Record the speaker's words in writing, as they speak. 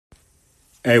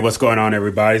Hey, what's going on,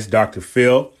 everybody? It's Dr.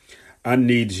 Phil. I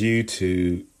need you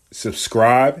to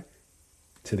subscribe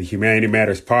to the Humanity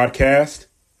Matters podcast.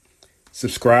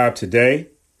 Subscribe today.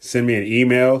 Send me an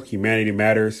email,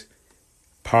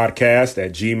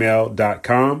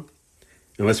 humanitymatterspodcast@gmail.com.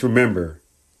 And let's remember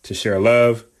to share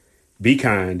love, be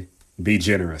kind, be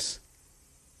generous.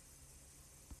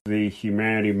 The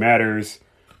Humanity Matters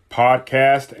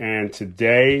podcast, and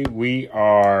today we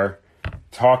are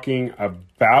talking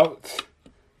about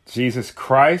Jesus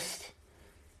Christ,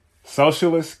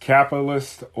 socialist,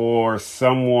 capitalist, or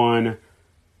someone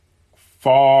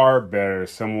far better,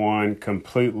 someone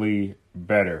completely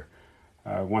better.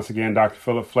 Once again, Dr.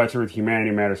 Philip Fletcher with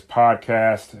Humanity Matters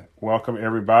podcast. Welcome,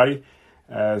 everybody,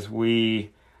 as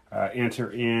we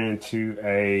enter into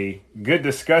a good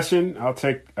discussion. I'll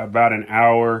take about an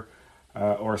hour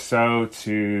or so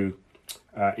to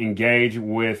engage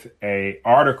with an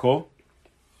article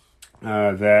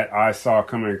that I saw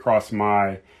coming across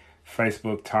my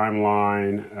Facebook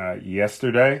timeline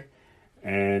yesterday.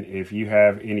 And if you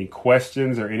have any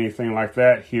questions or anything like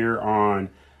that here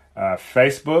on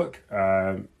Facebook,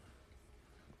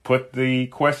 put the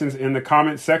questions in the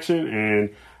comment section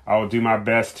and I will do my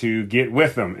best to get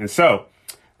with them. And so,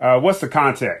 what's the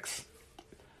context?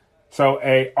 So,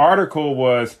 an article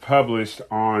was published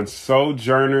on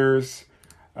Sojourners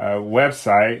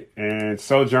website, and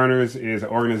Sojourners is an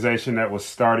organization that was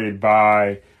started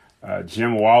by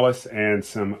Jim Wallace and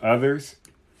some others.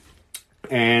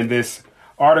 And this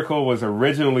article was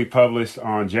originally published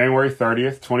on January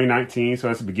 30th, 2019. So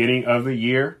that's the beginning of the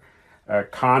year.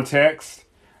 Context,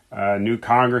 new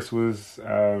Congress was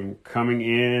coming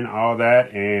in, all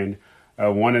that. And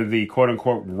one of the quote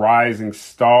unquote rising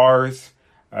stars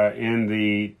in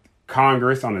the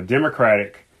Congress on the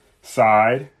Democratic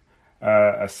side,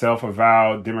 a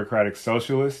self-avowed democratic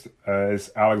socialist, is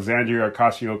Alexandria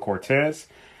Ocasio-Cortez.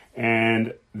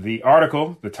 And the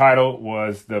article, the title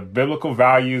was The Biblical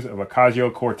Values of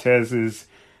Ocasio-Cortez's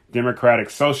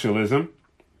Democratic Socialism.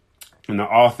 And the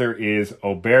author is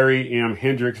Oberi M.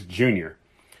 Hendricks, Jr.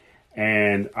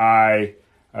 And I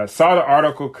saw the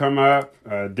article come up.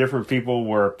 Different people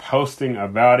were posting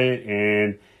about it.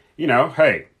 And, you know,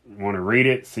 hey, want to read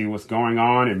it, see what's going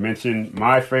on, and mention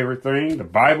my favorite thing, the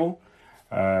Bible.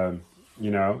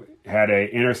 Had an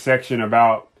intersection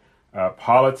about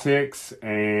politics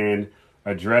and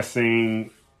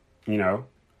addressing,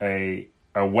 a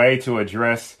way to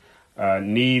address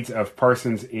needs of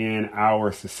persons in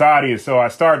our society. And so I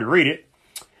started to read it.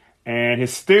 And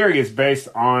his theory is based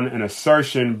on an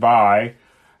assertion by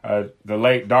the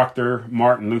late Dr.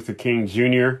 Martin Luther King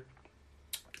Jr.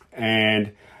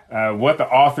 And what the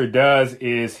author does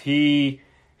is he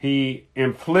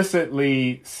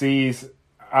implicitly sees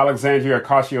Alexandria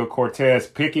Ocasio-Cortez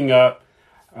picking up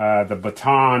the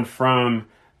baton from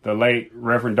the late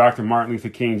Reverend Dr. Martin Luther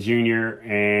King Jr.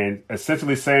 and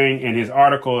essentially saying in his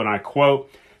article, and I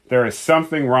quote, "There is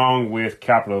something wrong with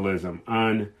capitalism,"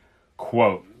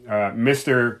 unquote.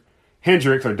 Mr.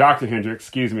 Hendricks, or Dr. Hendricks,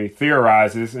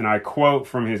 theorizes, and I quote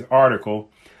from his article,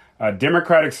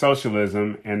 "Democratic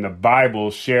socialism and the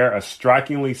Bible share a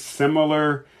strikingly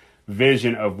similar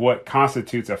vision of what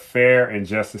constitutes a fair and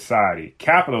just society.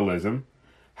 Capitalism,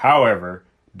 however,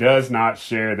 does not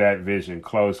share that vision,"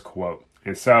 close quote.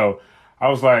 And so I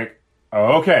was like,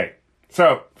 oh, okay.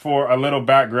 So for a little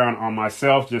background on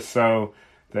myself, just so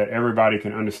that everybody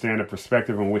can understand the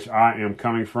perspective in which I am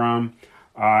coming from,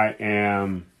 I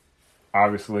am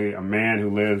obviously a man who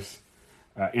lives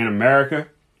in America.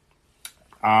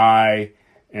 I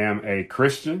am a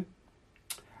Christian.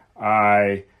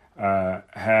 I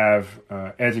have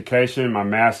education. My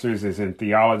master's is in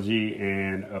theology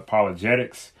and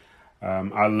apologetics.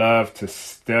 I love to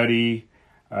study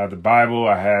the Bible.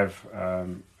 I have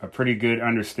a pretty good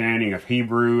understanding of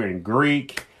Hebrew and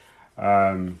Greek.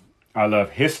 I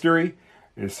love history.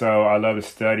 And so I love to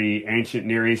study ancient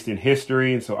Near Eastern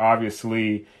history. And so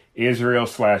obviously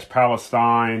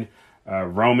Israel/Palestine,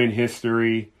 Roman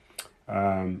history.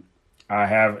 I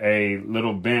have a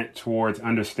little bent towards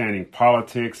understanding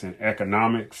politics and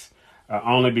economics,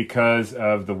 only because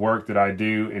of the work that I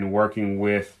do in working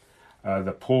with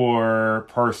the poor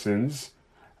persons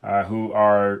who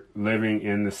are living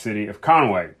in the city of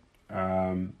Conway.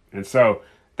 And so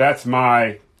that's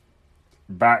my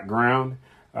background.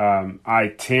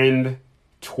 I tend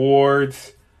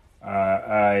towards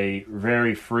a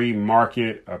very free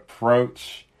market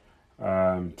approach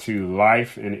to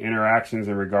life and interactions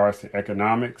in regards to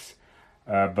economics.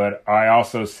 But I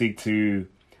also seek to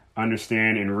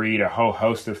understand and read a whole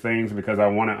host of things because I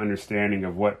want an understanding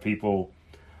of what people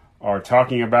are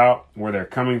talking about, where they're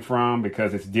coming from,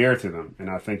 because it's dear to them. And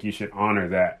I think you should honor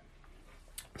that.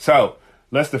 So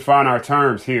let's define our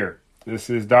terms here. This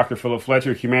is Dr. Philip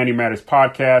Fletcher, Humanity Matters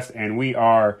Podcast, and we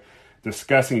are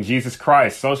discussing Jesus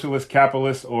Christ, socialist,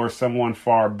 capitalist, or someone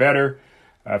far better.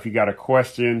 If you got a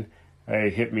question,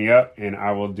 hey, hit me up and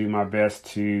I will do my best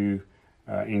to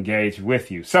engage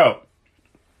with you. So,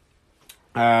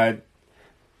 Dr.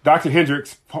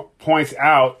 Hendricks points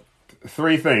out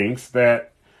three things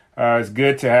that is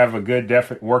good to have a good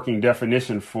working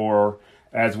definition for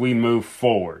as we move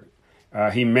forward.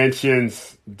 He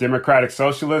mentions democratic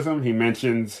socialism, he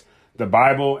mentions the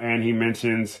Bible, and he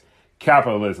mentions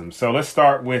capitalism. So let's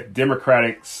start with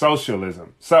democratic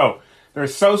socialism. So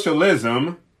there's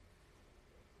socialism,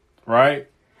 right?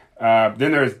 Then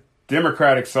there's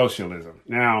democratic socialism.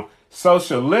 Now,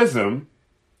 socialism,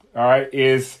 all right,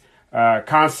 is a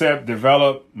concept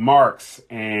developed Marx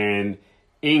and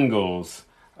Engels.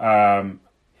 And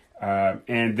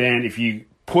then if you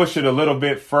push it a little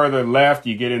bit further left,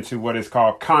 you get into what is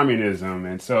called communism.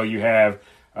 And so you have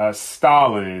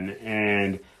Stalin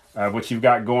and what you've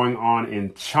got going on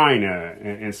in China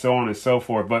and so on and so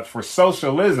forth. But for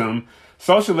socialism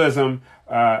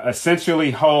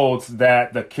essentially holds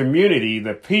that the community,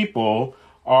 the people,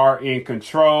 are in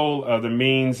control of the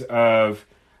means of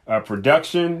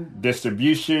production,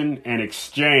 distribution, and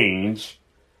exchange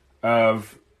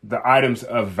of the items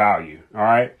of value. All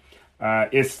right.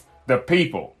 It's the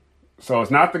people. So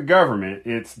it's not the government.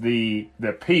 It's the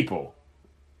people.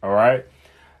 All right.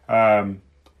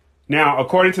 Now,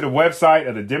 according to the website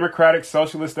of the Democratic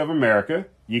Socialists of America,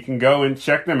 you can go and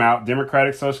check them out.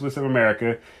 Democratic Socialists of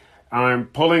America. I'm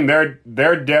pulling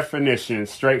their definition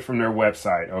straight from their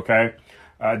website. Okay.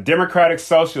 Democratic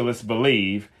Socialists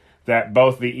believe that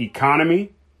both the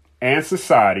economy and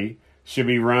society should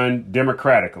be run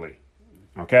democratically.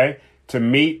 Okay. To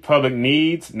meet public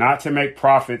needs, not to make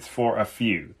profits for a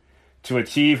few. To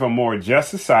achieve a more just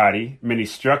society, many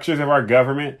structures of our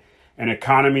government and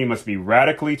economy must be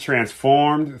radically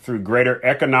transformed through greater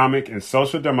economic and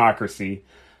social democracy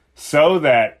so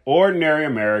that ordinary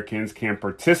Americans can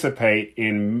participate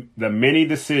in the many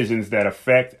decisions that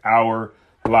affect our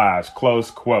lives,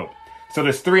 close quote. So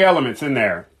there's three elements in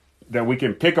there that we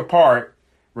can pick apart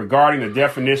regarding the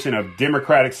definition of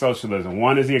democratic socialism.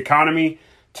 One is the economy,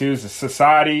 two is the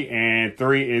society, and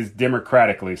three is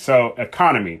democratically. So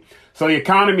economy. So the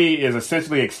economy is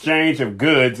essentially exchange of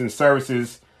goods and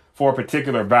services for a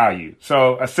particular value.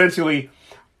 So essentially,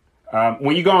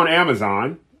 when you go on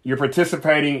Amazon, you're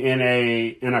participating in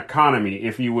an economy,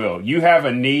 if you will. You have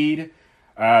a need.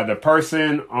 The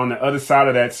person on the other side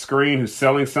of that screen who's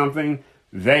selling something,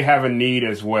 they have a need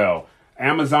as well.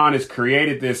 Amazon has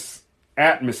created this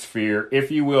atmosphere,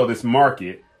 if you will, this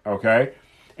market, okay?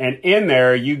 And in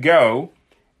there you go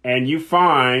and you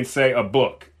find, say, a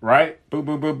book, right? Boop,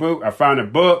 boop, boop, boop. I found a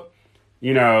book.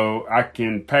 You know, I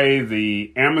can pay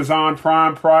the Amazon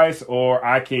Prime price, or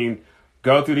I can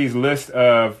go through these lists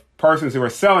of persons who are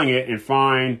selling it and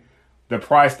find the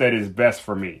price that is best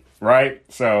for me, right?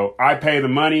 So I pay the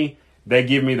money, they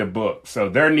give me the book. So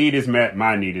their need is met,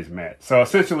 my need is met. So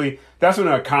essentially, that's what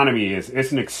an economy is.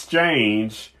 It's an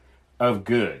exchange of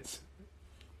goods,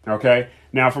 okay?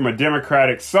 Now, from a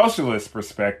democratic socialist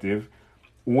perspective,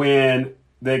 when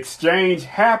the exchange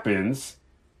happens,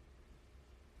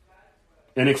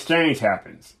 an exchange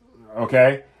happens,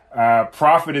 okay?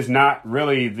 Profit is not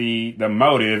really the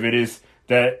motive. It is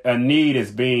that a need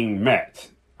is being met,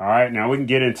 all right? Now, we can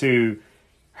get into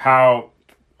how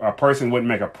a person wouldn't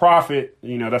make a profit.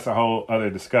 You know, that's a whole other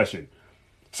discussion.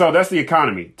 So that's the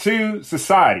economy. Two,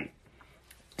 society.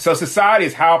 So society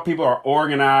is how people are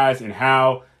organized and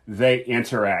how they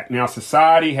interact. Now,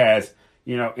 society has,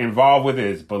 you know, involved with it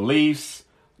is beliefs,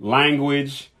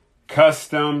 language,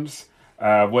 customs.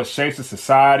 What shapes a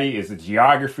society is the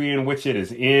geography in which it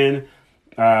is in.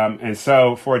 And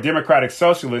so for a democratic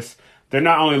socialist, they're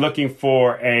not only looking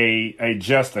for a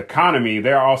just economy,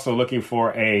 they're also looking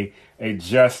for a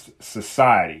just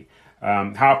society.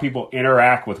 How people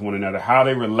interact with one another, how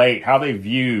they relate, how they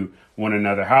view one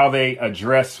another, how they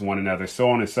address one another, so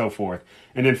on and so forth.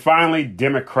 And then finally,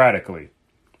 democratically.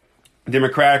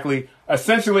 Democratically,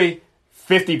 essentially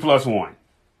 50 plus 1,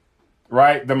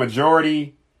 right? The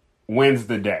majority wins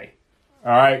the day.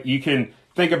 All right. You can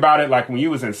think about it like when you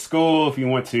was in school, if you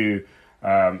went to,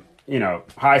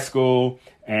 high school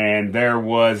and there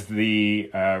was the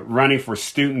running for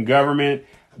student government,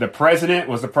 the president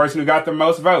was the person who got the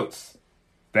most votes.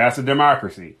 That's a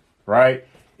democracy, right?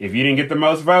 If you didn't get the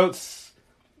most votes,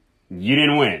 you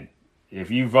didn't win. If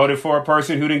you voted for a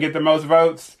person who didn't get the most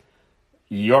votes,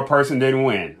 your person didn't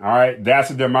win. All right.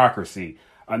 That's a democracy.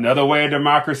 Another way of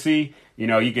democracy,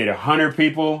 you get 100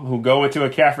 people who go into a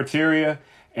cafeteria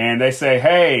and they say,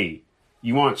 hey,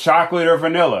 you want chocolate or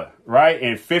vanilla, right?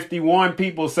 And 51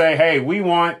 people say, hey, we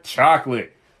want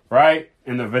chocolate, right?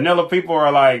 And the vanilla people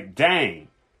are like, dang,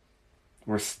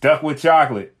 we're stuck with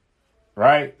chocolate,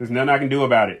 right? There's nothing I can do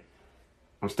about it.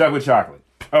 I'm stuck with chocolate.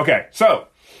 Okay, so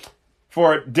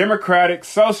for Democratic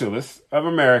Socialists of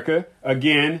America,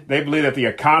 again, they believe that the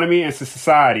economy and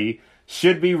society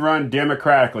should be run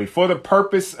democratically for the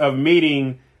purpose of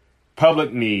meeting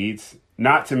public needs,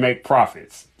 not to make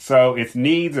profits. So it's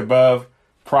needs above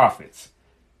profits.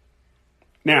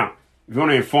 Now, if you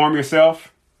want to inform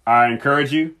yourself, I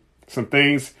encourage you some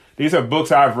things. These are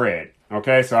books I've read.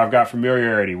 Okay, so I've got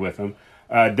familiarity with them.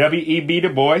 W.E.B. Du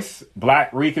Bois, Black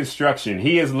Reconstruction.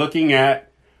 He is looking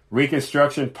at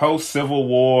Reconstruction post-Civil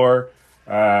War,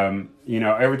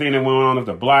 everything that went on with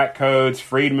the Black Codes,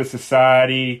 Freedmen's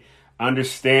Society,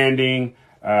 understanding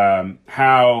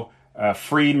how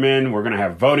freedmen were going to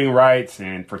have voting rights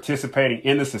and participating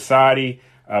in the society.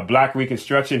 Black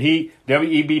Reconstruction.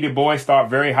 W.E.B. Du Bois thought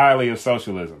very highly of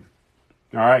socialism.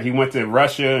 All right, he went to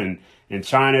Russia and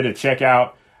China to check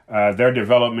out their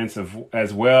developments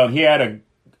as well. He had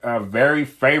a very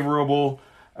favorable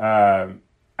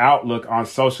outlook on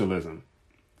socialism.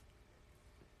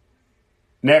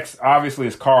 Next, obviously,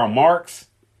 is Karl Marx.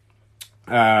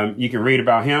 You can read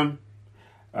about him.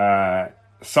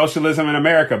 Socialism in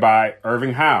America by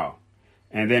Irving Howe.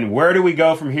 And then where do we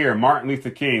go from here? Martin Luther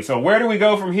King. So where do we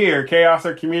go from here? Chaos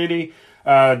or Community?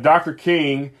 Dr.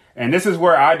 King. And this is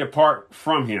where I depart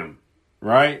from him,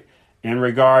 right? In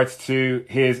regards to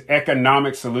his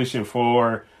economic solution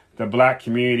for the Black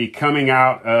community coming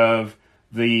out of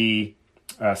the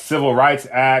Civil Rights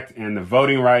Act and the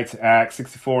Voting Rights Act,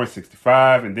 64 and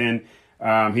 65. And then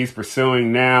he's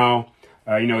pursuing now,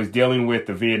 he's dealing with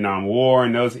the Vietnam War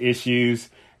and those issues.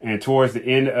 And towards the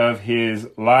end of his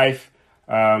life,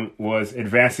 was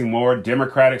advancing more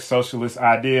democratic socialist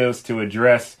ideas to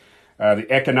address the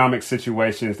economic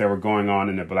situations that were going on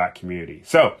in the Black community.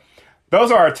 So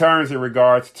those are our terms in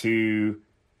regards to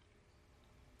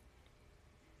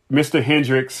Mr.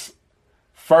 Hendricks'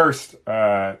 first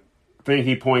thing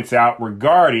he points out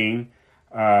regarding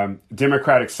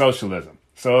democratic socialism.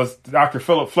 So it's Dr.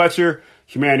 Philip Fletcher,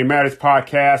 Humanity Matters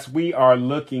podcast. We are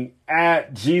looking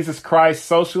at Jesus Christ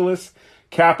socialist,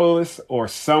 capitalist, or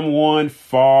someone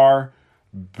far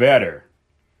better.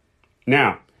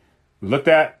 Now,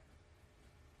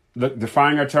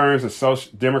 defining our terms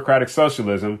of democratic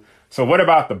socialism. So what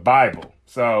about the Bible?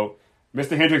 So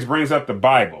Mr. Hendricks brings up the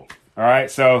Bible. All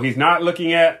right. So he's not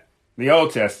looking at the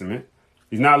Old Testament.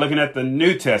 He's not looking at the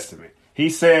New Testament. He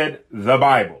said the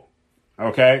Bible.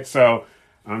 Okay. So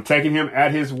I'm taking him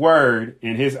at his word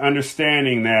in his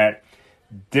understanding that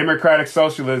democratic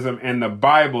socialism and the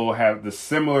Bible have the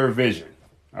similar vision.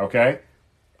 Okay.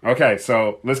 Okay.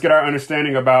 So let's get our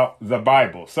understanding about the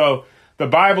Bible. So the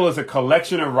Bible is a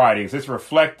collection of writings. It's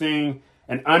reflecting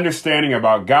an understanding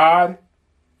about God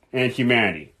and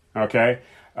humanity. Okay.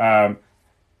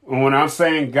 When I'm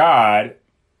saying God,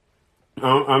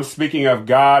 I'm speaking of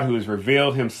God who has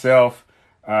revealed himself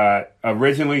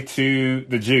originally to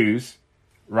the Jews,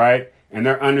 right? And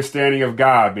their understanding of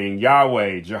God being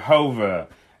Yahweh, Jehovah,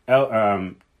 Elohim,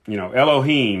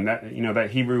 that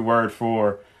Hebrew word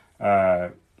for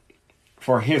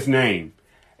his name.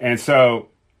 And so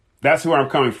that's where I'm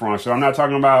coming from. So I'm not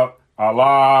talking about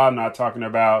Allah. I'm not talking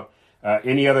about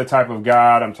any other type of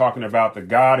God. I'm talking about the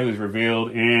God who is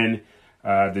revealed in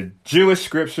the Jewish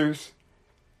scriptures,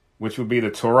 which would be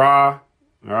the Torah.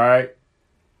 All right.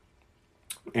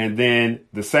 And then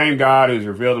the same God who's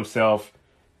revealed himself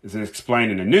is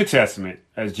explained in the New Testament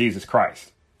as Jesus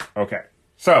Christ. Okay.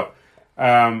 So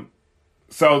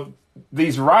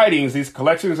these writings, these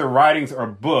collections of writings or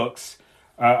books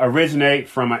originate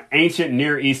from an ancient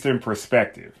Near Eastern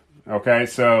perspective. Okay.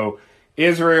 So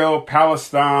Israel,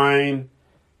 Palestine,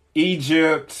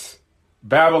 Egypt,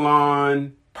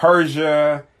 Babylon,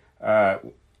 Persia,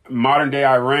 modern day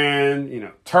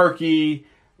Iran, Turkey,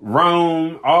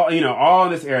 Rome, all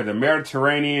in this area, the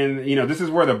Mediterranean, this is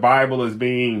where the Bible is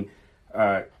being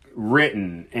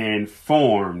written and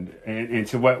formed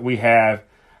into what we have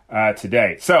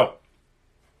today. So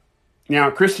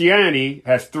now Christianity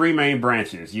has three main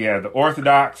branches. You have the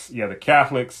Orthodox, you have the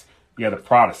Catholics, you have the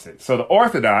Protestants. So the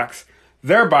Orthodox,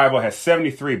 their Bible has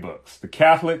 73 books. The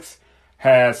Catholics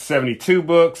has 72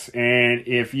 books. And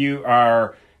if you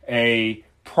are a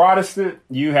Protestant,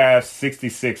 you have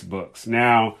 66 books.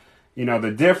 Now,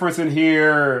 the difference in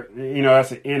here,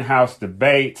 that's an in-house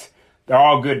debate. They're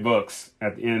all good books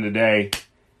at the end of the day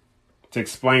to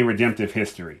explain redemptive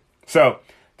history. So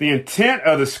The intent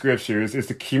of the scriptures is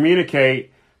to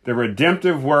communicate the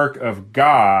redemptive work of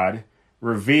God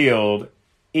revealed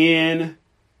in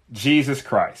Jesus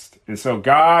Christ. And so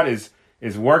God is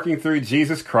working through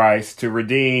Jesus Christ to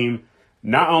redeem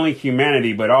not only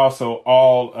humanity, but also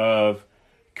all of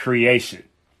creation.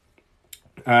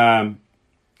 And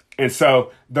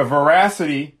so the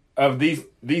veracity of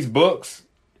these books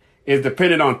is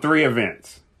dependent on three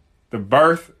events: the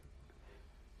birth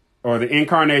or the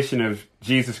incarnation of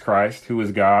Jesus Christ, who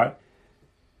is God,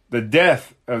 the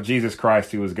death of Jesus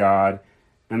Christ, who is God,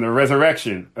 and the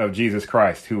resurrection of Jesus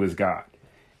Christ, who is God.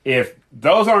 If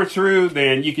those aren't true,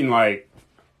 then you can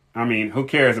who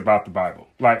cares about the Bible?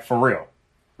 Like, for real.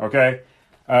 Okay?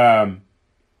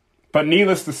 But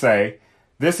needless to say,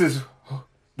 this is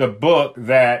the book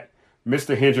that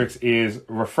Mr. Hendricks is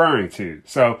referring to.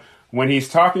 So when he's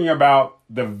talking about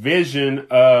the vision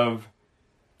of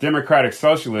democratic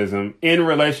socialism in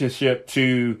relationship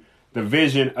to the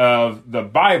vision of the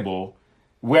Bible,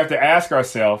 we have to ask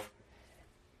ourselves,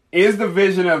 is the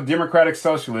vision of democratic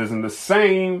socialism the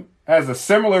same, has a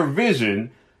similar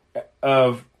vision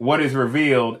of what is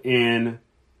revealed in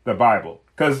the Bible?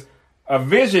 Because a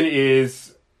vision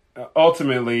is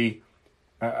ultimately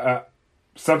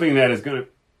something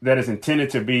that is intended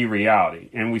to be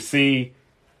reality. And we see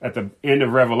at the end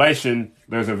of Revelation,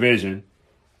 there's a vision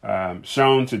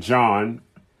shown to John,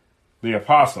 the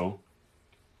apostle.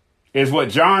 Is what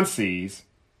John sees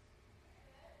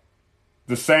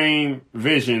the same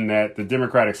vision that the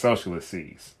democratic socialist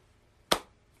sees?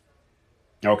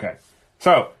 Okay.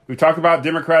 So we talked about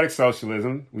democratic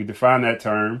socialism. We defined that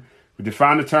term. We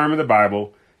defined the term of the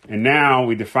Bible. And now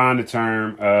we define the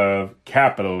term of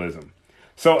capitalism.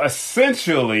 So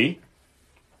essentially,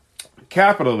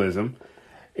 capitalism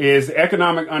is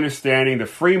economic understanding. The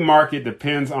free market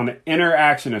depends on the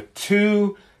interaction of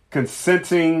two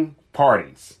consenting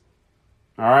parties.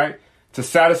 All right, to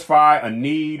satisfy a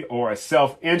need or a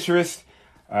self-interest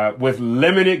with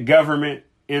limited government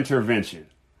intervention.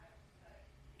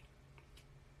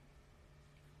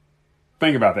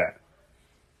 Think about that.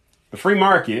 The free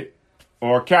market,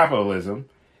 or capitalism,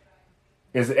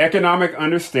 is the economic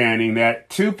understanding that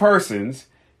two persons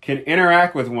can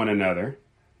interact with one another.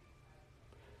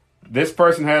 This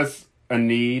person has a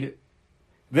need.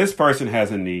 This person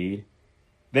has a need.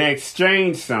 They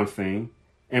exchange something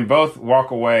and both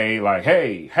walk away like,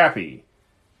 hey, happy.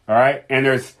 All right. And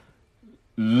there's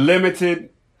limited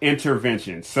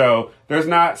intervention. So there's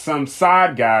not some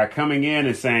side guy coming in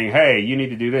and saying, hey, you need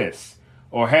to do this.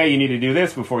 Or, hey, you need to do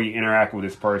this before you interact with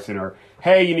this person. Or,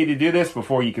 hey, you need to do this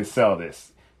before you can sell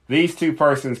this. These two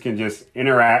persons can just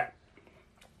interact,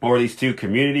 or these two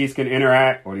communities can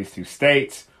interact, or these two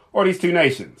states, or these two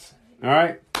nations. All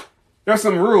right. There's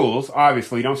some rules.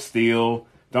 Obviously, don't steal,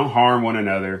 don't harm one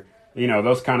another. You know,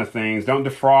 those kind of things. Don't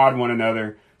defraud one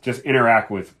another. Just interact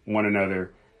with one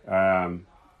another to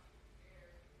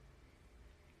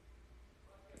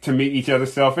meet each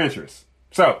other's self-interest.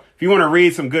 So if you want to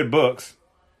read some good books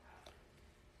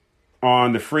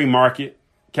on the free market,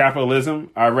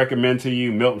 capitalism, I recommend to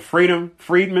you Milton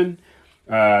Friedman,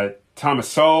 Thomas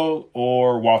Sowell,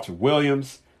 or Walter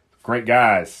Williams. Great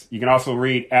guys. You can also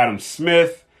read Adam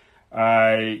Smith.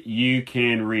 You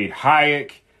can read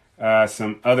Hayek.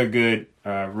 Some other good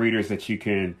readers that you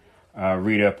can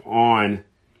read up on.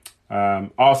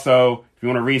 Also, if you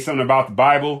want to read something about the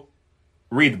Bible,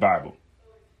 read the Bible.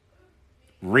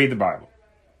 Read the Bible.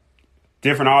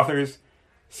 Different authors,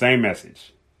 same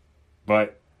message.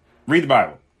 But read the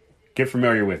Bible. Get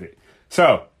familiar with it.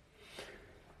 So,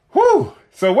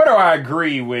 So where do I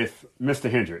agree with Mr.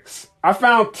 Hendricks? I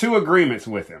found two agreements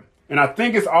with him. And I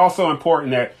think it's also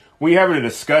important that when you're having a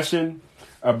discussion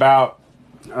about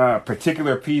a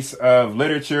particular piece of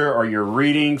literature, or you're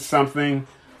reading something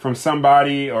from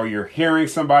somebody, or you're hearing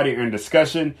somebody in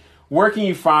discussion, where can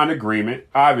you find agreement?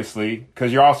 Obviously,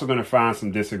 because you're also going to find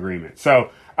some disagreement. So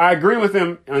I agree with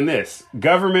him on this.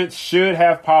 Governments should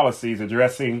have policies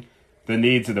addressing the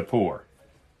needs of the poor.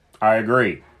 I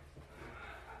agree.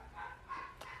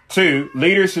 2,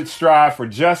 leaders should strive for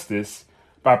justice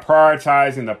by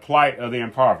prioritizing the plight of the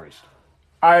impoverished.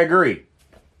 I agree.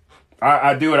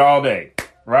 I do it all day,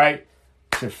 right?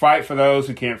 To fight for those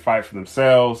who can't fight for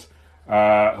themselves,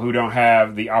 who don't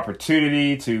have the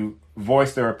opportunity to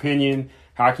voice their opinion.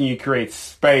 How can you create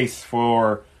space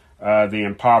for the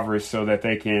impoverished so that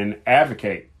they can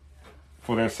advocate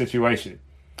for their situation?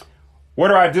 Where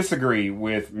do I disagree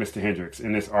with Mr. Hendricks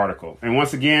in this article? And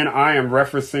once again, I am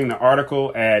referencing the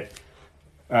article at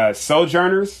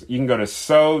Sojourners. You can go to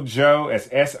Sojo,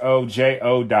 that's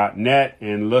SOJO.net,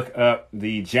 and look up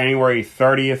the January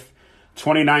 30th,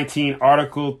 2019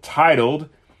 article titled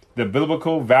the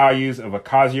biblical values of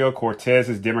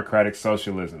Ocasio-Cortez's democratic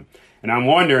socialism. And I'm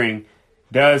wondering,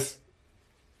 does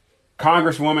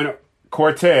Congresswoman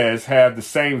Cortez have the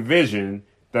same vision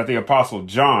that the Apostle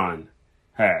John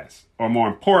has? Or more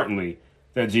importantly,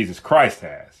 that Jesus Christ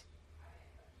has?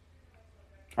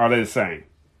 Are they the same?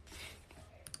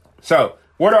 So,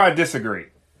 where do I disagree?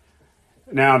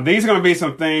 Now, these are going to be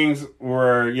some things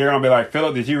where you're going to be like,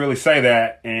 Philip, did you really say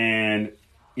that? And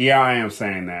yeah, I am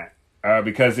saying that.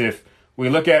 Because if we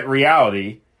look at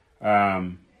reality, I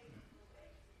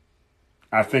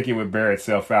think it would bear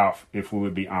itself out if we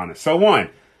would be honest. So one,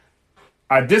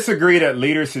 I disagree that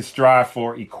leaders should strive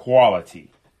for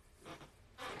equality.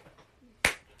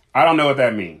 I don't know what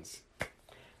that means.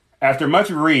 After much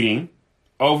reading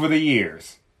over the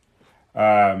years,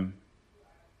 and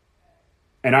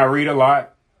I read a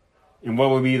lot in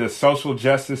what would be the social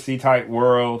justice-y type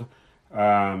world,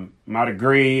 my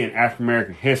degree in African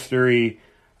American history,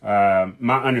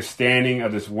 my understanding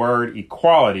of this word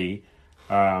equality,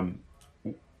 I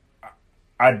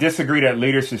disagree that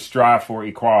leaders should strive for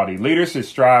equality. Leaders should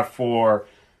strive for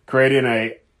creating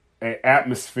a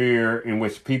atmosphere in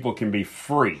which people can be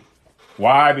free.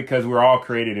 Why? Because we're all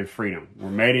created in freedom. We're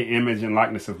made in image and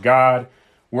likeness of God.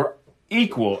 We're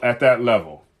equal at that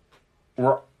level.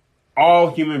 We're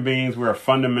all human beings. We are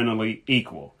fundamentally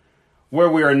equal. Where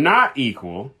we are not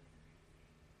equal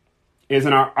is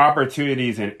in our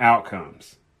opportunities and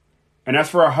outcomes. And that's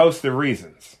for a host of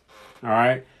reasons. All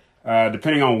right.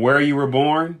 Depending on where you were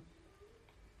born,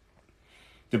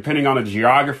 depending on the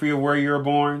geography of where you were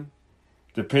born,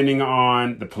 depending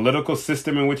on the political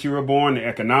system in which you were born, the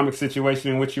economic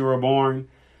situation in which you were born,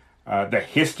 the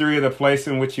history of the place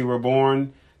in which you were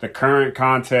born, the current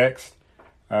context,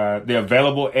 the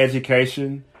available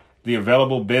education, the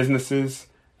available businesses,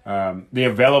 the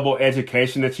available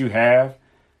education that you have,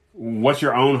 what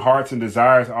your own hearts and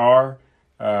desires are.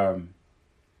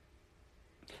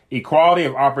 Equality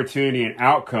of opportunity and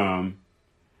outcome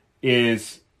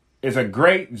is a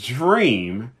great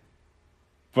dream,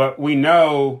 but we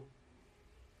know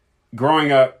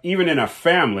growing up, even in a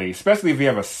family, especially if you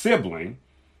have a sibling,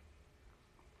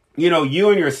 you know, you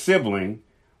and your sibling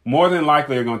more than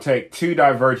likely are going to take two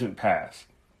divergent paths.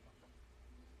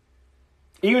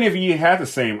 Even if you had the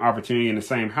same opportunity in the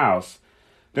same house,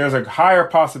 there's a higher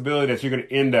possibility that you're going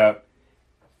to end up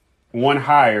one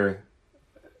higher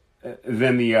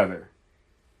than the other.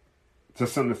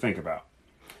 Just something to think about.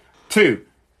 Two,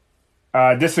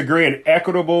 disagree in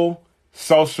equitable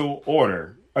social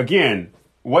order. Again,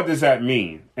 what does that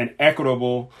mean? An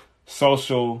equitable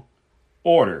social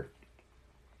order.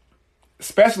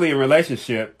 Especially in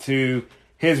relationship to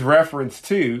his reference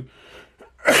to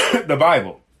the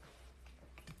Bible.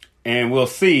 And we'll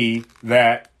see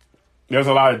that there's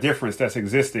a lot of difference that's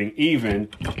existing even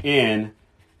in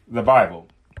the Bible.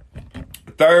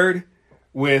 Third,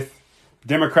 with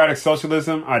democratic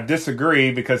socialism, I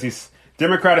disagree because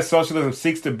democratic socialism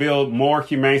seeks to build more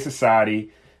humane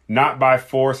society, not by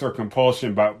force or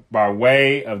compulsion, but by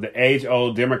way of the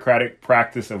age-old democratic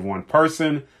practice of one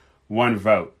person, one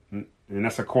vote. And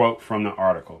that's a quote from the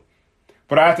article.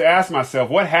 But I have to ask myself,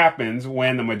 what happens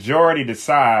when the majority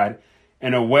decide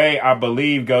in a way I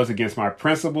believe goes against my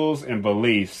principles and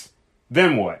beliefs?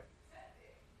 Then what?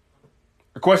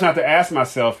 The question I have to ask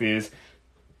myself is,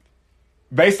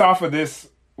 based off of this,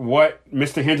 what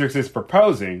Mr. Hendricks is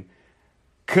proposing,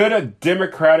 could a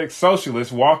democratic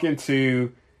socialist walk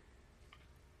into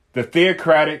the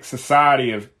theocratic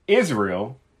society of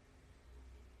Israel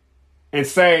and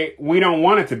say, we don't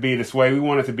want it to be this way, we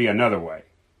want it to be another way?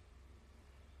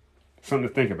 Something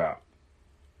to think about.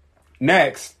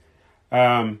 Next,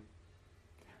 the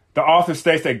author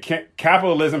states that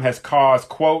capitalism has caused,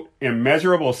 quote,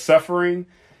 immeasurable suffering,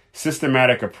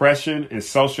 systematic oppression, and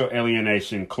social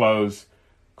alienation, close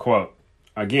quote.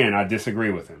 Again, I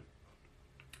disagree with him.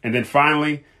 And then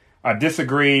finally, I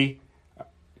disagree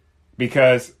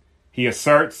because he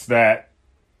asserts that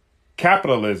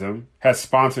capitalism has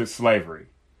sponsored slavery.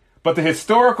 But the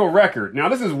historical record, now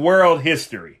this is world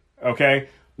history, okay?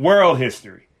 World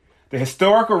history. The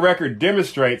historical record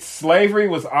demonstrates slavery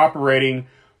was operating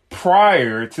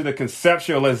prior to the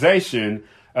conceptualization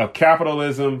of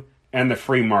capitalism and the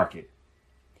free market.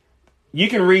 You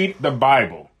can read the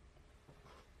Bible.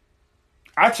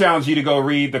 I challenge you to go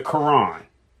read the Quran.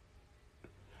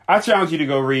 I challenge you to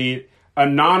go read a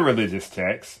non-religious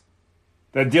text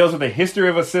that deals with the history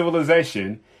of a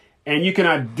civilization, and you can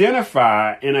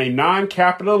identify in a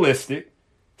non-capitalistic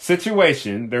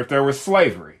situation that there was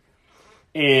slavery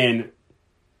in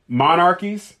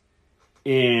monarchies,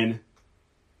 in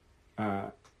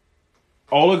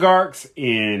oligarchs,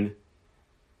 in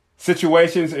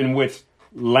situations in which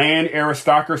land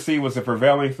aristocracy was the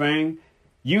prevailing thing,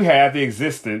 you had the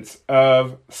existence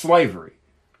of slavery.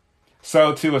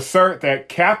 So to assert that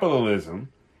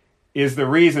capitalism is the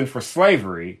reason for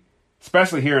slavery,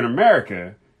 especially here in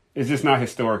America, is just not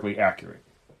historically accurate.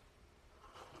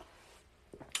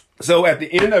 So at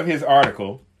the end of his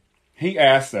article, he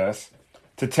asks us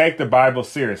to take the Bible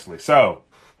seriously. So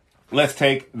let's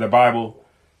take the Bible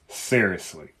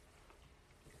seriously.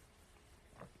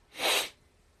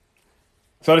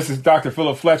 So this is Dr.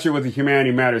 Philip Fletcher with the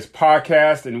Humanity Matters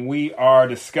podcast, and we are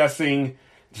discussing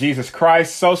Jesus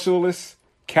Christ, socialist,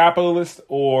 capitalist,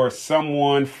 or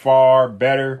someone far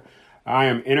better. I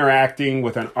am interacting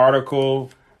with an article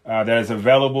that is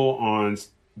available on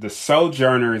the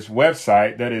Sojourner's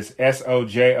website, that is sojo.net.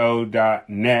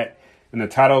 And the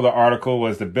title of the article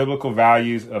was The Biblical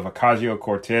Values of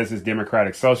Ocasio-Cortez's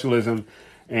Democratic Socialism.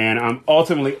 And I'm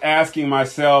ultimately asking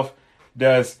myself,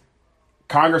 does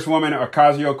Congresswoman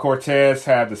Ocasio-Cortez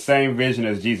have the same vision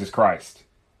as Jesus Christ?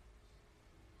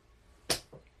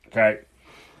 Okay.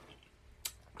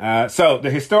 So the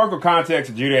historical context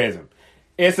of Judaism,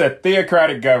 it's a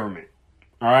theocratic government.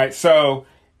 All right. So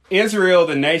Israel,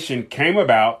 the nation, came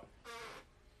about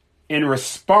in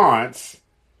response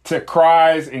to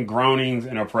cries and groanings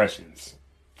and oppressions.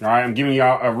 All right. I'm giving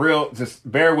y'all a real,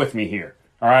 just bear with me here.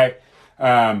 All right.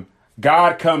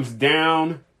 God comes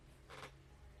down.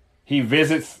 He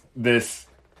visits this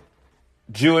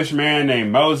Jewish man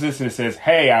named Moses and says,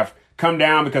 hey, I've come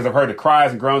down because I've heard the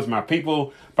cries and groans of my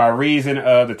people by reason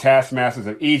of the taskmasters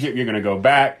of Egypt. You're going to go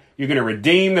back. You're going to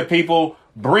redeem the people,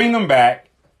 bring them back.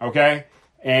 Okay.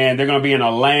 And they're going to be in a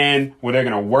land where they're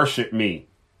going to worship me.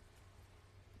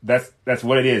 That's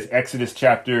what it is. Exodus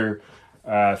chapter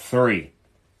 3.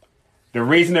 The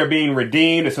reason they're being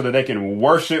redeemed is so that they can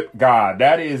worship God.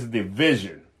 That is the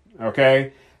vision.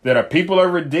 Okay. That a people are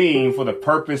redeemed for the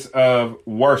purpose of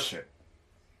worship.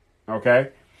 Okay.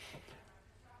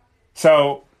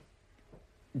 So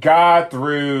God,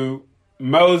 through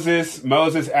Moses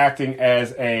acting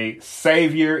as a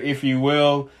savior, if you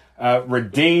will,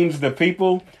 redeems the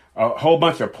people. A whole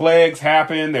bunch of plagues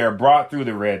happen. They're brought through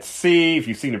the Red Sea. If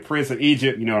you've seen the Prince of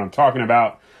Egypt, you know what I'm talking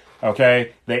about.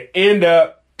 Okay. They end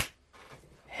up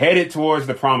headed towards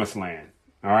the promised land.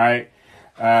 All right.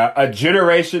 A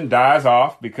generation dies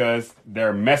off because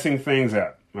they're messing things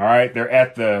up. All right. They're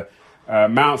at the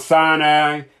Mount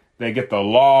Sinai. They get the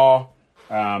law.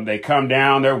 They come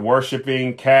down. They're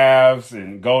worshiping calves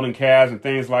and golden calves and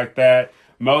things like that.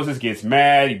 Moses gets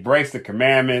mad. He breaks the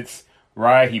commandments.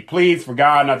 Right. He pleads for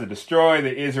God not to destroy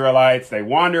the Israelites. They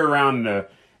wander around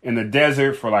in the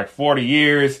desert for like 40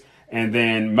 years. And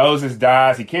then Moses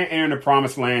dies. He can't enter the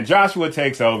promised land. Joshua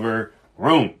takes over.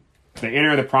 Boom. They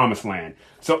enter the promised land.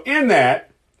 So in that,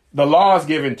 the law is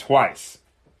given twice.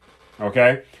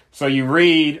 Okay. So you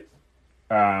read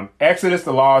Exodus,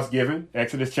 the law is given.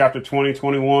 Exodus chapter 20,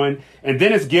 21. And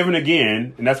then it's given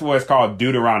again. And that's what it's called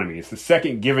Deuteronomy. It's the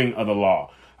second giving of the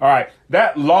law. All right.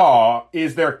 That law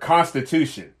is their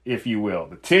constitution, if you will.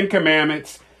 The 10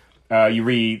 Commandments. You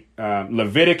read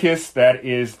Leviticus. That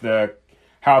is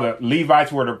how the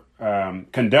Levites were to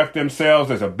conduct themselves.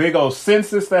 There's a big old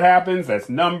census that happens. That's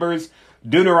Numbers.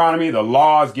 Deuteronomy, the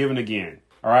law is given again.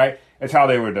 All right. It's how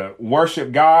they were to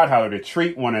worship God, how they were to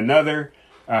treat one another,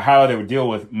 how they would deal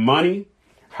with money,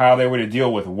 how they were to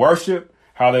deal with worship,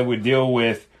 how they would deal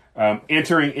with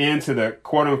entering into the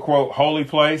quote unquote holy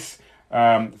place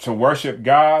to worship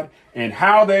God, and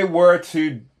how they were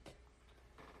to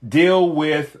deal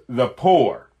with the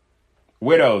poor,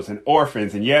 widows and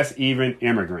orphans, and yes, even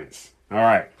immigrants. All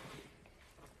right.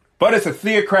 But it's a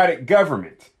theocratic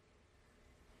government.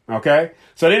 Okay.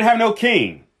 So they didn't have no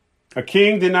king. A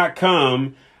king did not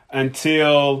come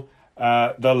until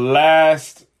the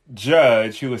last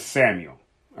judge, who was Samuel.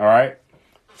 All right.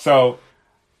 So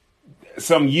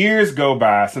some years go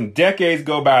by, some decades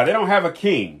go by. They don't have a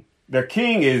king. Their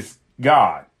king is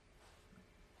God.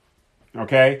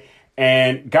 Okay.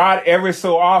 And God every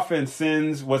so often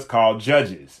sends what's called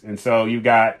judges. And so you've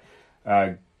got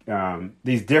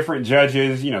these different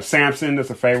judges, Samson, that's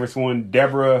a favorite one.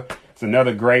 Deborah is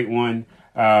another great one.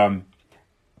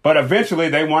 But eventually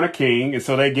they want a king. And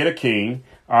so they get a king.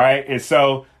 All right. And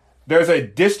so there's a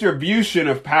distribution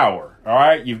of power. All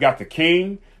right. You've got the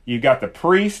king. You've got the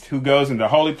priest who goes into the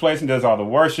holy place and does all the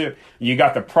worship. You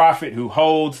got the prophet who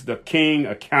holds the king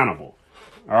accountable.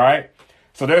 All right.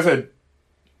 So there's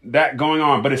that going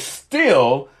on, but it's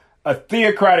still a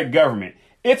theocratic government.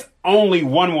 It's only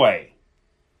one way.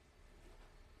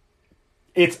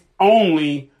 It's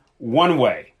only one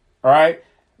way. All right.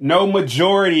 No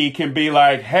majority can be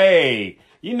like, hey,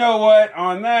 You know what?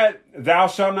 On that thou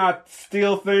shalt not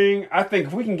steal thing, I think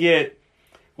if we can get,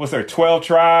 what's there, 12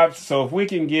 tribes? So if we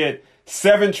can get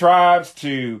 7 tribes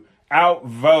to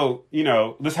outvote,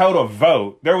 let's hold a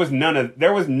vote. There was none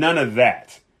of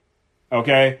that.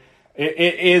 Okay?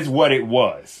 It is what it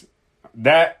was.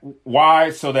 Why?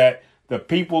 So that the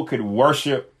people could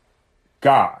worship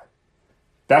God.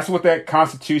 That's what that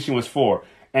Constitution was for.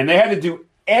 And they had to do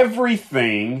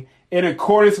everything in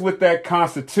accordance with that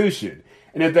Constitution.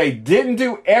 And if they didn't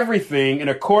do everything in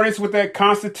accordance with that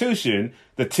Constitution,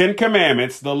 the 10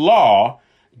 Commandments, the law,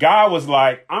 God was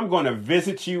like, I'm going to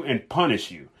visit you and punish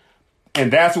you.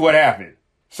 And that's what happened.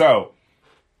 So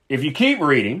if you keep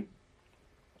reading,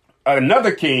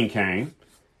 another king came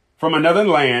from another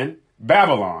land,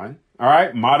 Babylon, all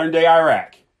right, modern day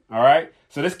Iraq, all right.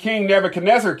 So this king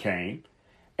Nebuchadnezzar came,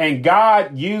 and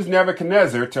God used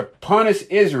Nebuchadnezzar to punish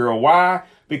Israel. Why?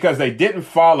 Because they didn't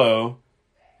follow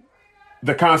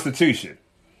the Constitution.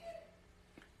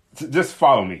 Just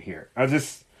follow me here.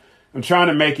 I'm trying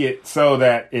to make it so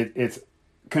that it's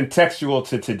contextual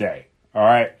to today. All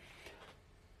right.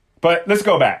 But let's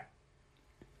go back.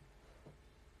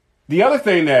 The other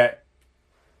thing that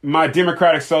my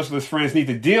democratic socialist friends need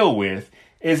to deal with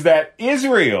is that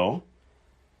Israel,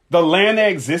 the land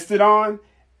they existed on,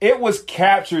 it was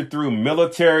captured through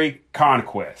military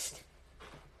conquest.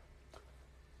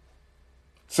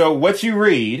 So what you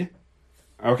read,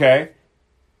 okay,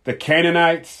 the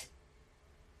Canaanites,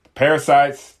 the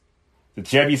Perizzites, the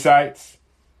Jebusites,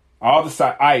 all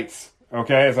the ites,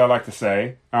 okay, as I like to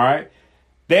say, all right,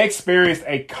 they experienced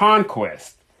a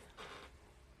conquest.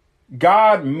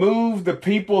 God moved the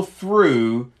people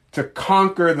through to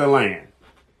conquer the land.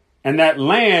 And that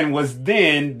land was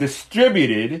then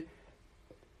distributed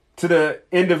to the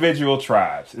individual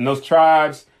tribes. And those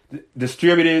tribes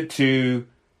distributed to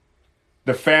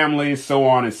the families, so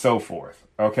on and so forth.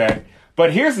 Okay.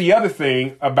 But here's the other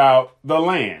thing about the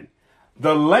land.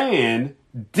 The land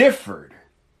differed.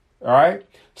 All right.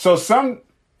 So some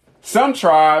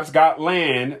tribes got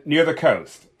land near the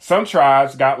coast. Some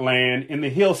tribes got land in the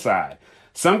hillside.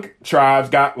 Some tribes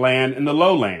got land in the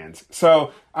lowlands.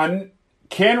 So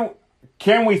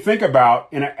can we think about,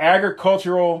 in an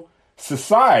agricultural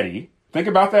society, think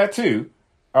about that too,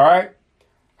 all right?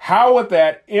 How would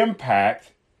that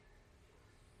impact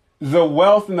the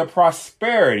wealth and the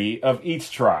prosperity of each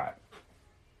tribe?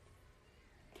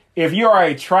 If you are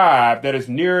a tribe that is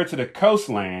nearer to the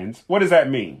coastlands, what does that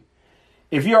mean?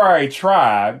 If you are a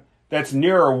tribe that's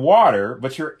nearer water,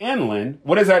 but you're inland,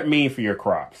 what does that mean for your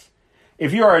crops?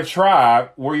 If you are a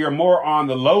tribe where you're more on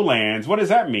the lowlands, what does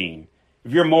that mean?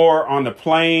 If you're more on the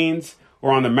plains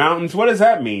or on the mountains, what does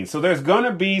that mean? So there's going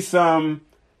to be some,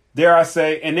 dare I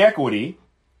say, inequity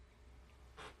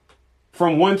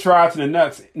from one tribe to the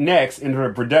next in the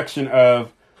production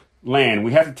of land.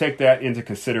 We have to take that into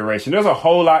consideration. There's a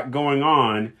whole lot going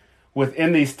on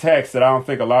within these texts that I don't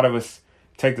think a lot of us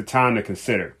take the time to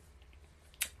consider.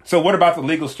 So what about the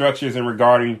legal structures in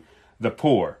regarding the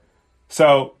poor?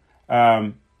 So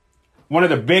one of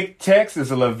the big texts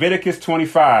is Leviticus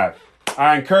 25.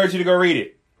 I encourage you to go read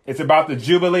it. It's about the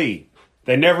Jubilee.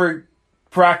 They never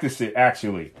practice it,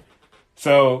 actually.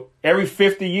 So every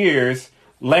 50 years,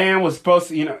 land was supposed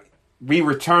to, be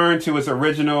returned to its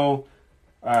original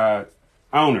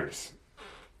owners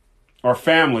or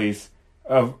families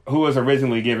of who was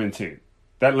originally given to.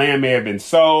 That land may have been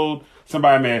sold.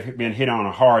 Somebody may have been hit on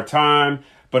a hard time.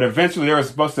 But eventually there was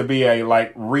supposed to be a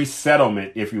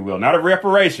resettlement, if you will. Not a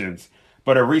reparations,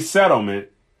 but a resettlement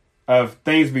of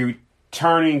things be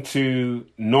returning to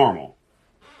normal.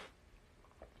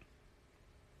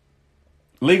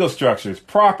 Legal structures,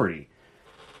 property.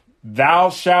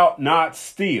 Thou shalt not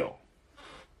steal.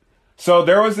 So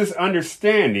there was this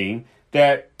understanding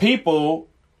that people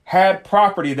had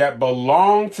property that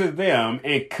belonged to them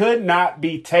and could not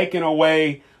be taken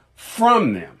away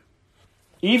from them,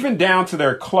 even down to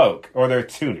their cloak or their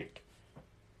tunic.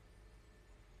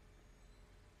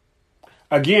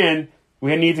 Again,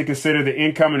 we need to consider the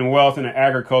income and wealth in an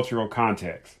agricultural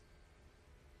context.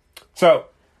 So,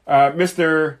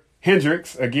 Mr.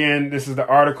 Hendricks, again, this is the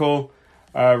article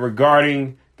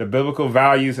regarding the biblical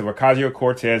values of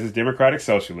Ocasio-Cortez's democratic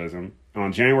socialism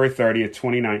on January 30th,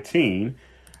 2019.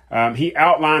 He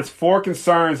outlines 4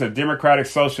 concerns of democratic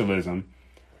socialism,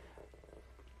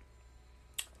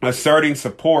 asserting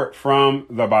support from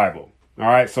the Bible. All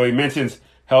right. So he mentions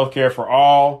healthcare for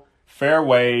all, fair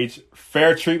wage,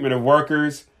 fair treatment of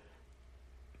workers,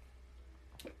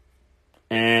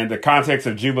 and the context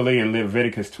of Jubilee and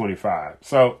Leviticus 25.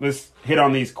 So let's hit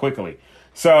on these quickly.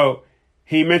 So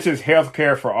he mentions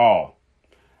healthcare for all.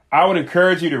 I would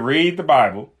encourage you to read the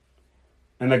Bible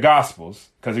in the Gospels,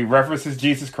 because he references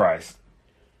Jesus Christ,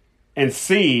 and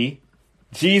C,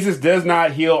 Jesus does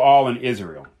not heal all in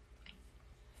Israel.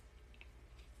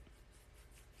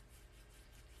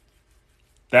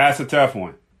 That's a tough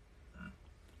one.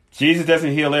 Jesus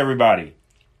doesn't heal everybody.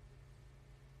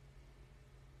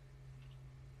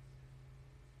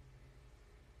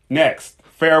 Next,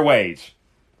 fair wage.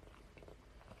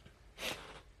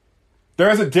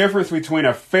 There's a difference between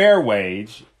a fair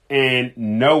wage and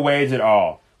no wage at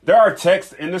all. There are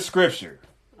texts in the scripture,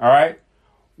 all right,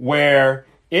 where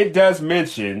it does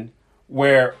mention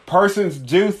where persons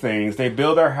do things. They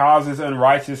build their houses in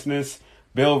righteousness,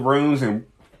 build rooms and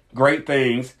great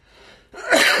things,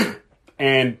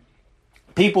 and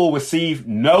people receive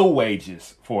no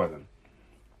wages for them.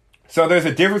 So there's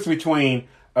a difference between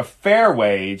a fair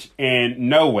wage and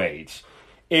no wage.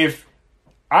 If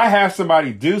I have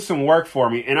somebody do some work for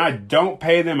me and I don't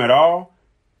pay them at all,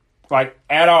 like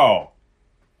at all,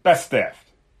 that's theft.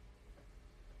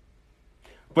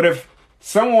 But if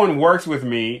someone works with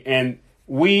me and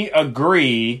we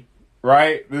agree,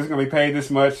 right, this is going to be paid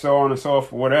this much, so on and so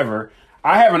forth, whatever,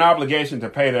 I have an obligation to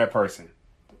pay that person.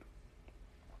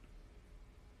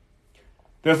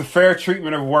 There's a fair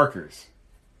treatment of workers.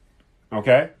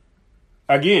 Okay?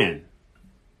 Again,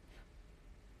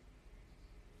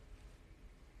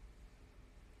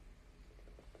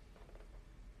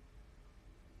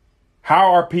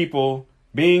 how are people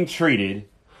being treated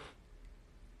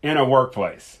in a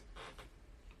workplace?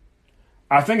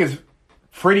 I think it's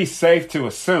pretty safe to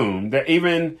assume that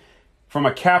even from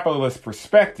a capitalist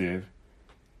perspective,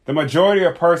 the majority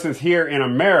of persons here in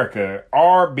America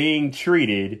are being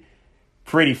treated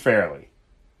pretty fairly.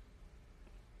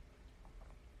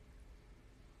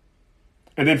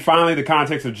 And then finally, the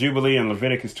context of Jubilee in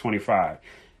Leviticus 25.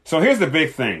 So here's the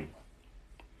big thing.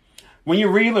 When you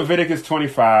read Leviticus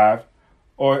 25,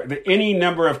 or any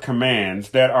number of commands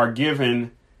that are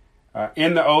given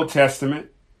in the Old Testament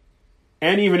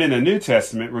and even in the New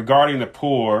Testament regarding the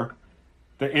poor,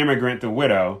 the immigrant, the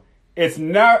widow, it's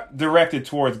not directed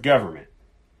towards government.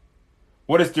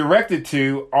 What it's directed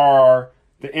to are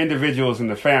the individuals and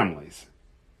the families.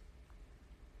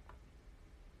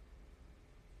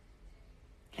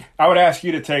 I would ask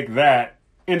you to take that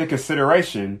into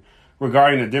consideration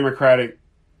regarding the democratic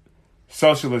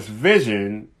socialist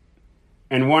vision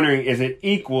and wondering, is it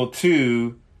equal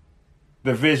to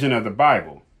the vision of the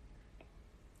Bible?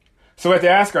 So we have to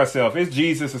ask ourselves, is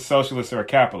Jesus a socialist or a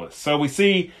capitalist? So we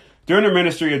see during the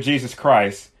ministry of Jesus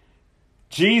Christ,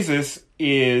 Jesus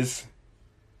is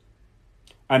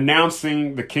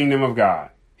announcing the kingdom of God.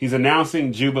 He's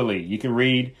announcing Jubilee. You can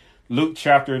read Luke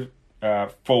chapter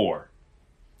 4.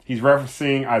 He's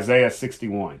referencing Isaiah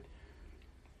 61.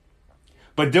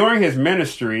 But during his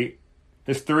ministry,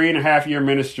 his 3.5-year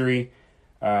ministry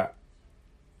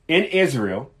in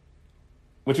Israel,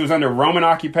 which was under Roman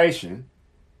occupation,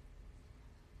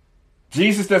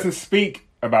 Jesus doesn't speak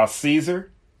about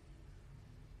Caesar.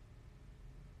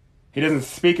 He doesn't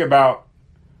speak about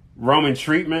Roman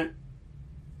treatment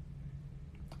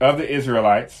of the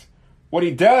Israelites. What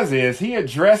he does is he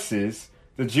addresses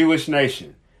the Jewish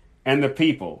nation and the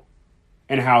people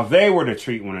and how they were to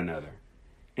treat one another,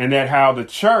 and that how the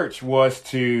church was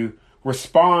to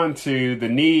respond to the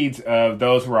needs of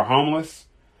those who are homeless,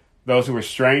 those who were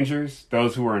strangers,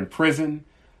 those who were in prison,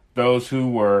 those who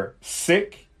were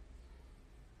sick.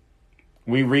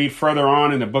 We read further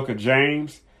on in the book of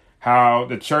James how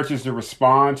the church is to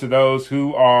respond to those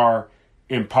who are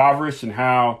impoverished, and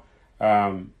how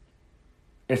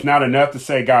it's not enough to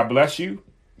say God bless you,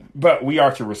 but we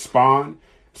are to respond.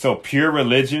 So pure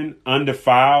religion,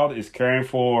 undefiled, is caring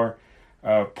for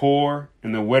poor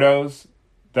and the widows,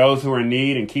 those who are in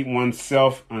need, and keep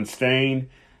oneself unstained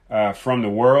from the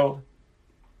world.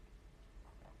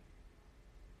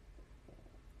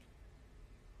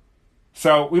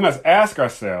 So we must ask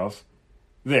ourselves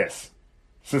this,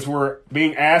 since we're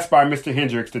being asked by Mr.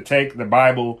 Hendricks to take the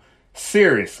Bible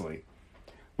seriously.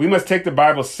 We must take the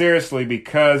Bible seriously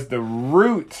because the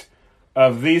root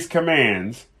of these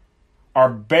commands are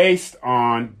based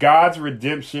on God's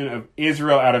redemption of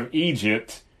Israel out of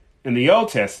Egypt in the Old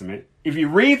Testament. If you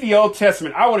read the Old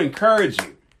Testament, I would encourage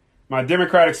you, my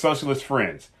democratic socialist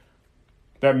friends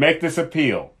that make this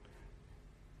appeal,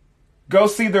 go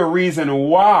see the reason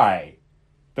why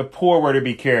the poor were to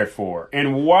be cared for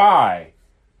and why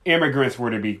immigrants were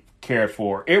to be cared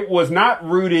for. It was not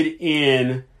rooted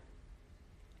in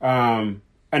an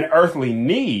earthly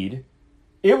need.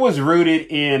 It was rooted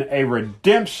in a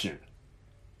redemption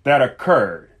that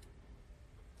occurred.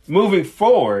 Moving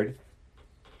forward,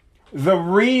 the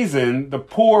reason the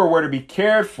poor were to be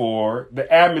cared for,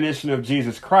 the admonition of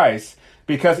Jesus Christ,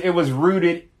 because it was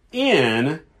rooted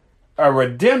in a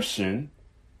redemption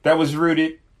that was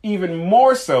rooted even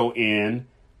more so in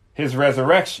his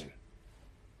resurrection.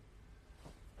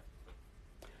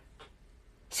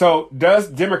 So does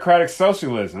democratic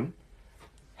socialism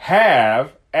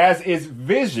have as its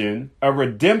vision a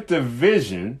redemptive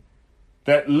vision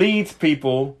that leads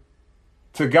people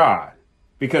to God?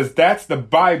 Because that's the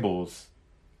Bible's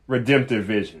redemptive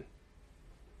vision.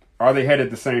 Are they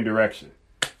headed the same direction?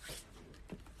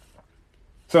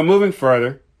 So moving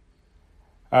further,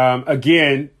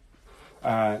 moving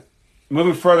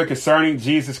further concerning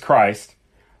Jesus Christ,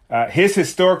 his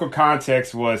historical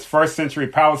context was first century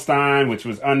Palestine, which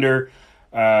was under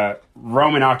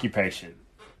Roman occupation.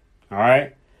 All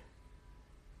right.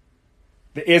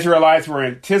 The Israelites were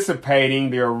anticipating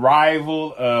the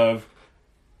arrival of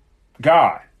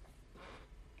God,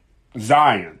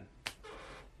 Zion,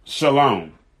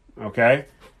 Shalom. Okay.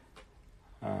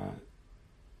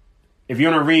 If you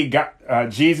want to read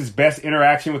Jesus' best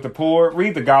interaction with the poor,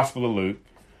 read the Gospel of Luke.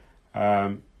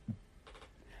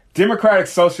 Democratic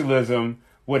socialism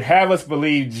would have us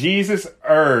believe Jesus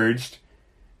urged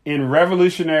in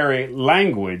revolutionary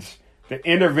language the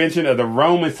intervention of the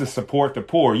Romans to support the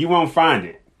poor. You won't find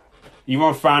it. You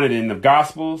won't find it in the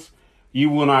Gospels. You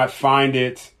will not find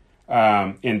it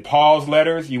in Paul's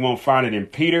letters. You won't find it in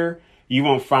Peter. You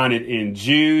won't find it in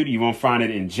Jude. You won't find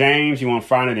it in James. You won't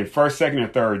find it in 1st, 2nd,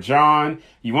 and 3rd John.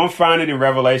 You won't find it in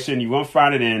Revelation. You won't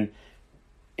find it in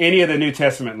any of the New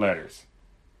Testament letters.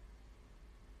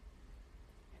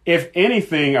 If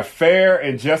anything, a fair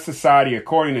and just society,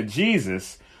 according to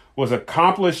Jesus, was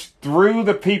accomplished through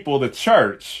the people, the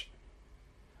church,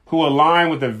 who align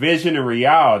with the vision and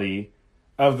reality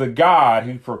of the God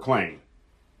who proclaimed.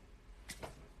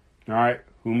 All right,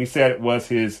 whom he said was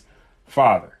his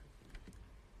Father.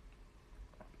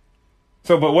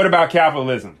 So, but what about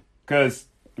capitalism? Because,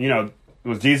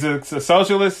 was Jesus a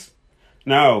socialist?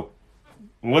 No.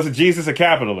 Wasn't Jesus a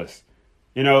capitalist?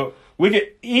 We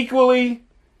could equally,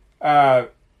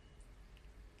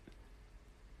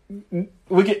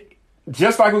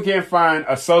 just like we can't find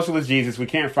a socialist Jesus, we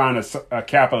can't find a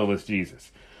capitalist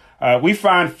Jesus. We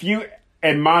find few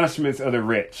admonishments of the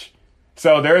rich.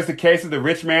 So there is the case of the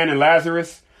rich man and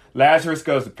Lazarus. Lazarus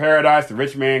goes to paradise. The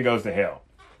rich man goes to hell,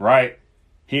 right?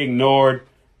 He ignored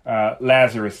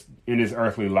Lazarus in his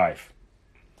earthly life.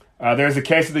 There's the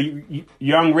case of the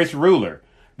young rich ruler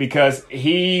because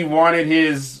he wanted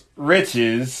his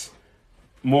riches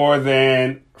more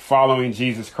than following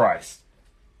Jesus Christ.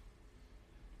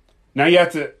 Now you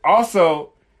have to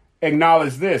also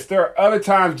acknowledge this. There are other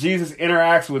times Jesus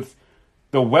interacts with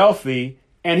the wealthy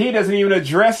and he doesn't even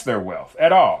address their wealth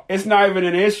at all. It's not even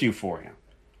an issue for him.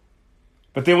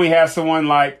 But then we have someone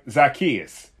like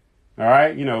Zacchaeus. All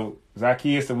right.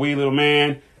 Zacchaeus, the wee little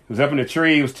man who was up in a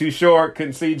tree. He was too short.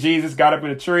 Couldn't see Jesus. Got up in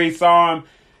a tree, saw him.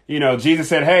 Jesus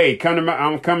said, hey,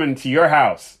 I'm coming to your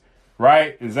house.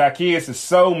 Right. And Zacchaeus is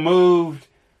so moved.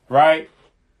 Right.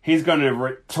 He's going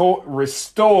to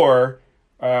restore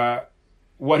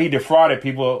what he defrauded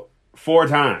people 4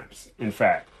 times, in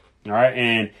fact. All right.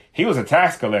 And he was a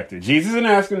tax collector. Jesus didn't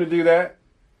ask him to do that.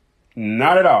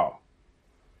 Not at all.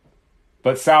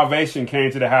 But salvation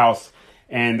came to the house,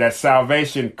 and that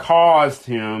salvation caused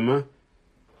him,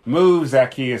 move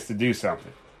Zacchaeus to do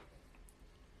something.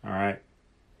 All right.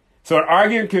 So an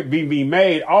argument could be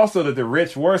made also that the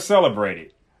rich were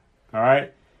celebrated. All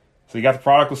right. So you got the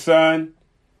prodigal son.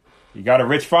 You got a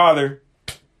rich father.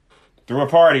 Threw a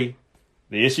party.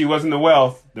 The issue wasn't the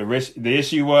wealth. The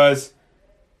issue was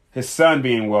his son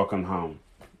being welcomed home.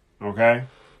 Okay.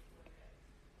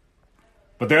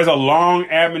 But there's a long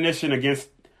admonition against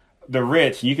the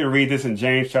rich. You can read this in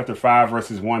James chapter 5,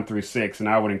 verses 1-6. And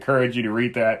I would encourage you to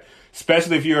read that,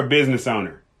 especially if you're a business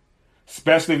owner,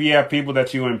 especially if you have people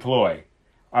that you employ.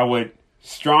 I would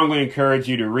strongly encourage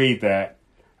you to read that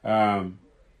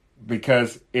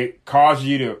because it causes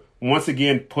you to, once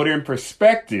again, put in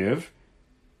perspective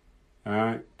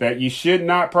that you should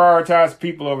not prioritize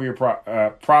people over your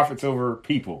profits over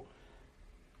people.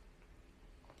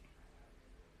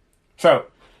 So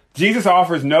Jesus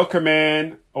offers no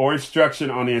command or instruction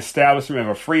on the establishment of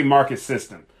a free market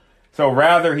system. So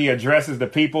rather, he addresses the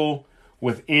people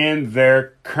within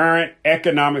their current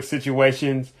economic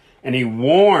situations, and he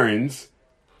warns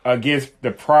against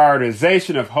the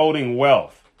prioritization of holding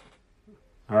wealth.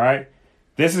 All right.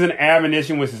 This is an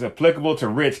admonition which is applicable to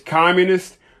rich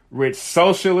communists, rich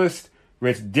socialists,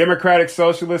 rich democratic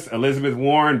socialists, Elizabeth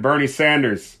Warren, Bernie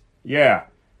Sanders. Yeah.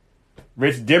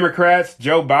 Rich Democrats,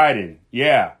 Joe Biden.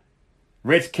 Yeah.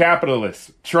 Rich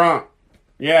capitalists, Trump.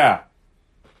 Yeah.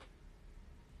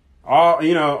 All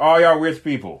y'all rich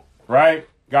people, right?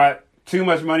 Got too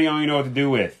much money, I don't even know what to do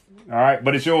with. All right,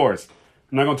 but it's yours.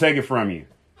 I'm not gonna take it from you.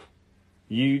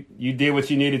 You did what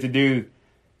you needed to do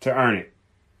to earn it.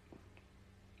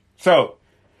 So,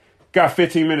 got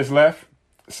 15 minutes left.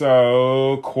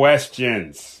 So,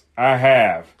 questions I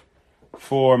have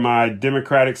for my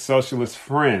Democratic Socialist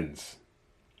friends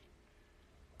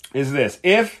is this: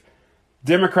 if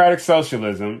Democratic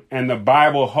Socialism and the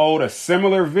Bible hold a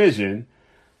similar vision,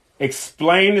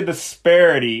 explain the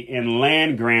disparity in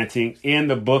land granting in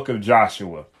the book of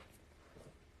Joshua.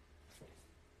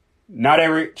 Not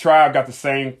every tribe got the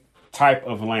same type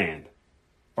of land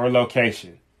or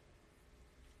location.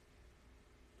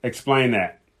 Explain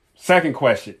that. Second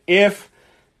question: if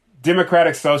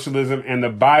Democratic Socialism and the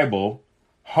Bible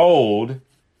hold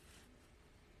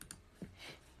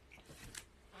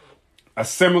a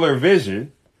similar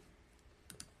vision,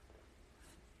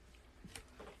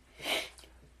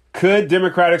 could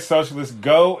Democratic Socialists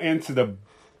go into the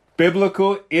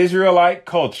biblical Israelite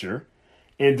culture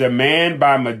and demand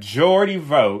by majority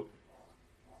vote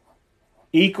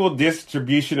equal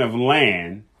distribution of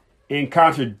land in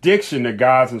contradiction to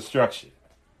God's instruction?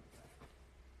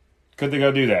 Could they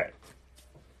go do that?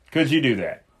 Could you do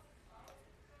that?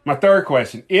 My third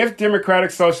question: if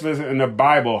Democratic Socialism and the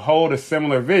Bible hold a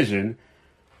similar vision,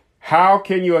 how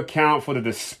can you account for the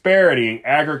disparity in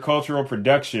agricultural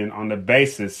production on the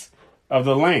basis of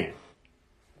the land?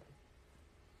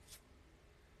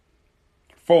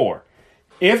 4,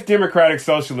 if Democratic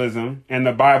Socialism and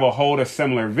the Bible hold a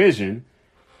similar vision,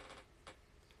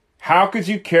 how could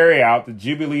you carry out the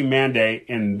Jubilee mandate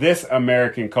in this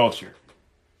American culture?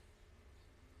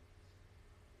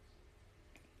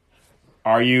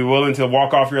 Are you willing to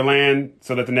walk off your land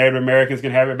so that the Native Americans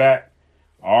can have it back?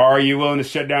 Are you willing to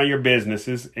shut down your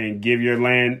businesses and give your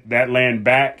that land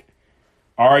back?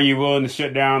 Are you willing to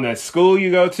shut down that school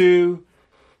you go to,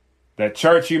 that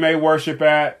church you may worship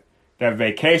at, that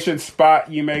vacation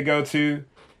spot you may go to?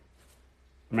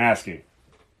 I'm asking.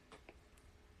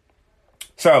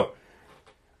 So,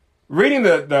 reading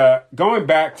going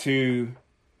back to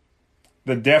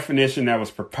the definition that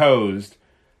was proposed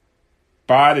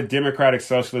by the Democratic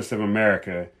Socialists of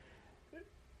America,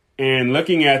 and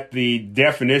looking at the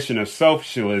definition of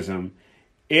socialism,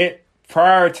 it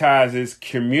prioritizes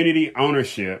community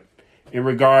ownership in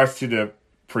regards to the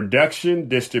production,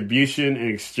 distribution, and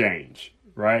exchange,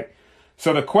 right?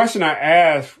 So the question I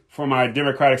ask for my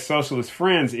Democratic Socialist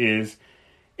friends is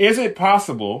it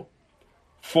possible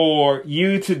for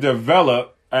you to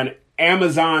develop an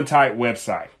Amazon-type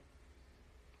website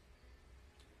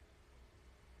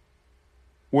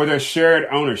where there's shared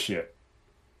ownership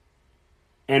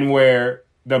and where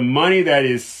the money that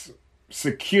is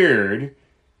secured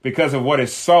because of what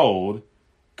is sold,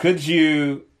 could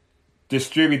you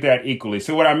distribute that equally?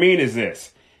 So what I mean is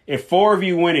this: if 4 of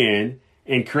you went in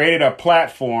and created a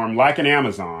platform like an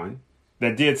Amazon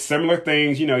that did similar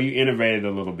things, you innovated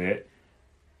a little bit,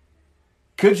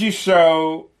 could you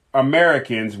show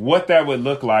Americans what that would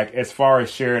look like as far as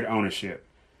shared ownership?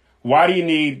 Why do you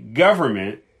need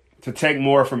government to take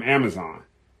more from Amazon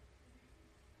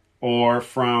or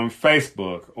from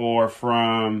Facebook or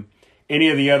from any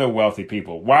of the other wealthy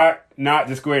people? Why not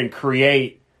just go ahead and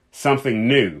create something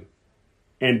new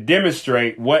and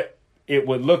demonstrate what it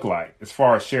would look like as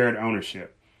far as shared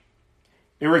ownership?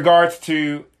 In regards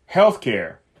to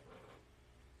healthcare,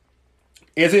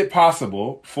 is it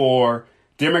possible for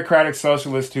Democratic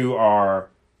Socialists who are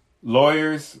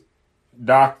lawyers,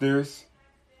 doctors,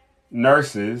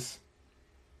 nurses,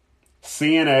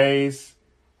 CNAs,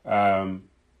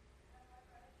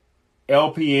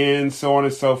 LPNs, so on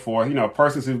and so forth,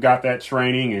 persons who've got that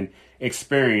training and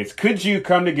experience, could you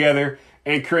come together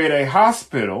and create a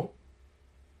hospital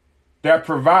that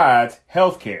provides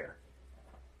health care?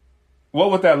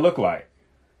 What would that look like?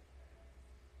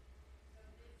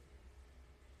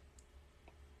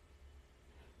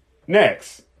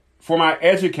 Next, for my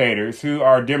educators who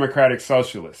are Democratic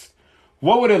Socialists,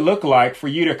 what would it look like for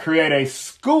you to create a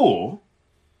school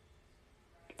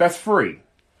that's free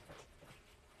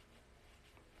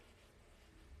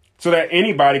so that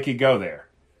anybody could go there?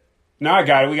 Now I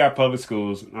got it. We got public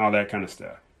schools and all that kind of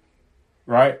stuff,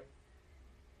 right?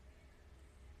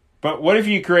 But what if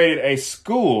you created a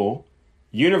school,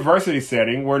 university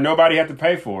setting where nobody had to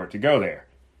pay for it to go there?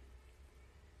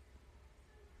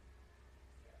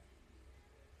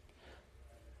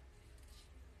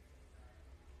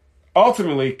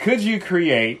 Ultimately, could you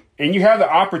create, and you have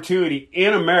the opportunity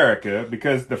in America,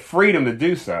 because the freedom to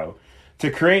do so,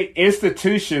 to create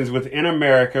institutions within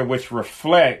America which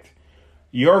reflect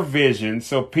your vision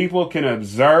so people can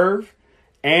observe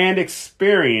and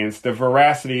experience the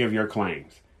veracity of your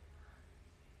claims?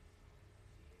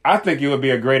 I think it would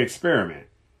be a great experiment.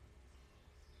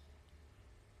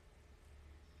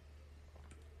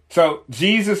 So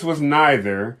Jesus was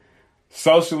neither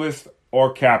socialist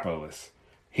or capitalist.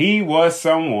 He was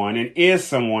someone and is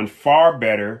someone far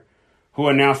better who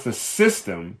announced a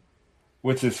system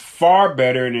which is far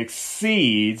better and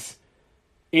exceeds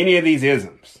any of these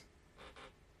isms.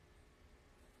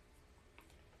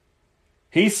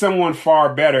 He's someone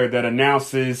far better that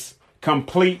announces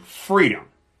complete freedom,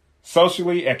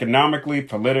 socially, economically,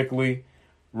 politically,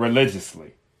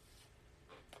 religiously.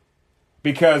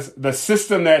 Because the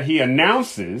system that he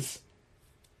announces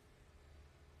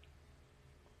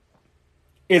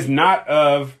is not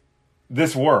of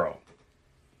this world.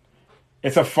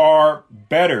 It's a far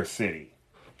better city.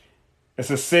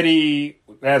 It's a city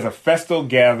that has a festal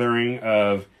gathering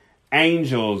of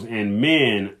angels and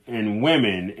men and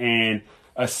women, and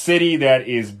a city that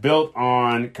is built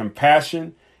on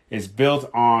compassion, is built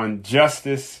on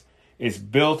justice, is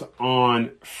built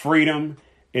on freedom,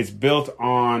 is built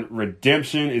on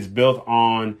redemption, is built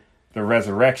on the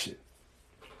resurrection.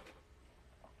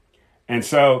 And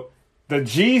so the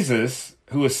Jesus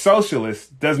who is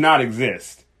socialist does not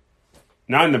exist,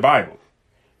 not in the Bible.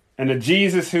 And the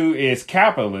Jesus who is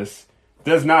capitalist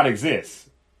does not exist,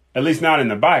 at least not in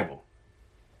the Bible.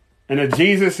 And the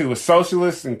Jesus who was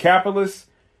socialist and capitalist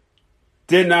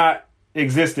did not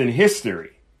exist in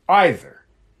history either.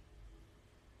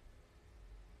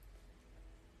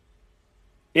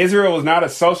 Israel was not a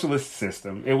socialist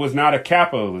system. It was not a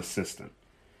capitalist system.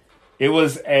 It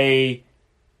was a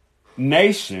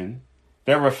nation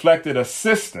that reflected a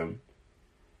system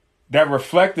that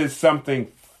reflected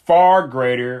something far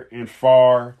greater and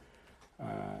far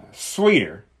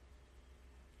sweeter,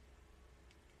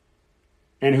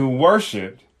 and who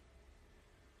worshiped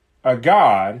a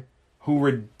God who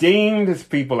redeemed his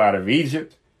people out of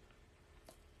Egypt.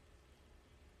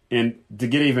 And to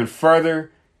get even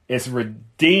further, it's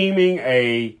redeeming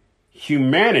a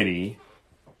humanity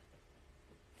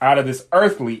out of this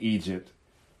earthly Egypt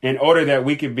in order that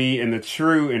we could be in the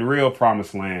true and real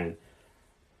promised land,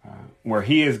 where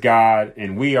he is God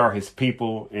and we are his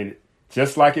people. And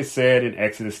just like it said in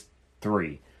Exodus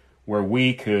 3, where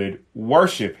we could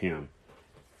worship him.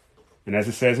 And as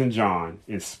it says in John,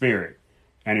 in spirit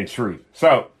and in truth.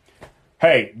 So,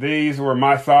 hey, these were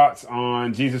my thoughts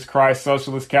on Jesus Christ,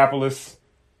 socialist, capitalist,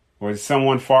 or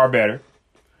someone far better.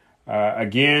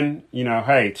 Again,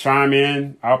 hey, chime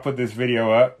in. I'll put this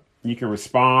video up. You can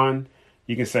respond.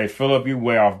 You can say, Philip, you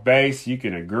way off base. You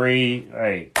can agree.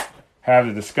 Hey, have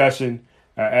the discussion.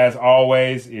 As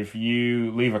always, if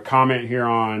you leave a comment here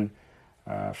on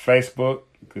Facebook,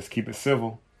 just keep it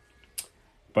civil.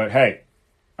 But hey,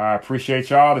 I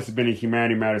appreciate y'all. This has been a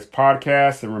Humanity Matters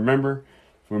podcast. And remember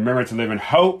to live in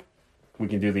hope. We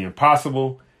can do the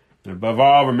impossible. And above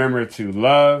all, remember to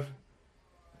love.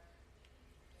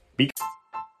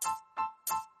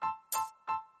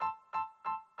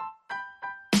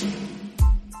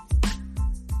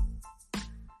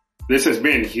 This has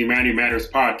been Humanity Matters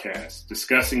podcast,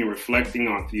 discussing and reflecting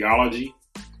on theology,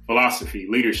 philosophy,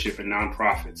 leadership, and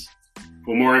nonprofits.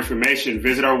 For more information,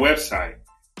 visit our website,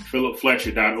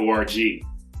 philipfletcher.org,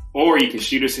 or you can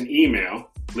shoot us an email,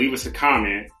 leave us a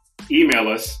comment, email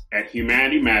us at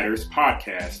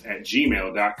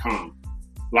humanitymatterspodcast@gmail.com.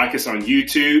 Like us on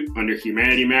YouTube under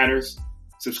Humanity Matters.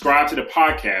 Subscribe to the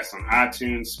podcast on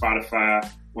iTunes, Spotify,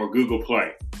 or Google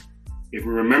Play. If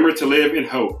we remember to live in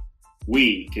hope,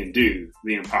 we can do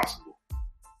the impossible.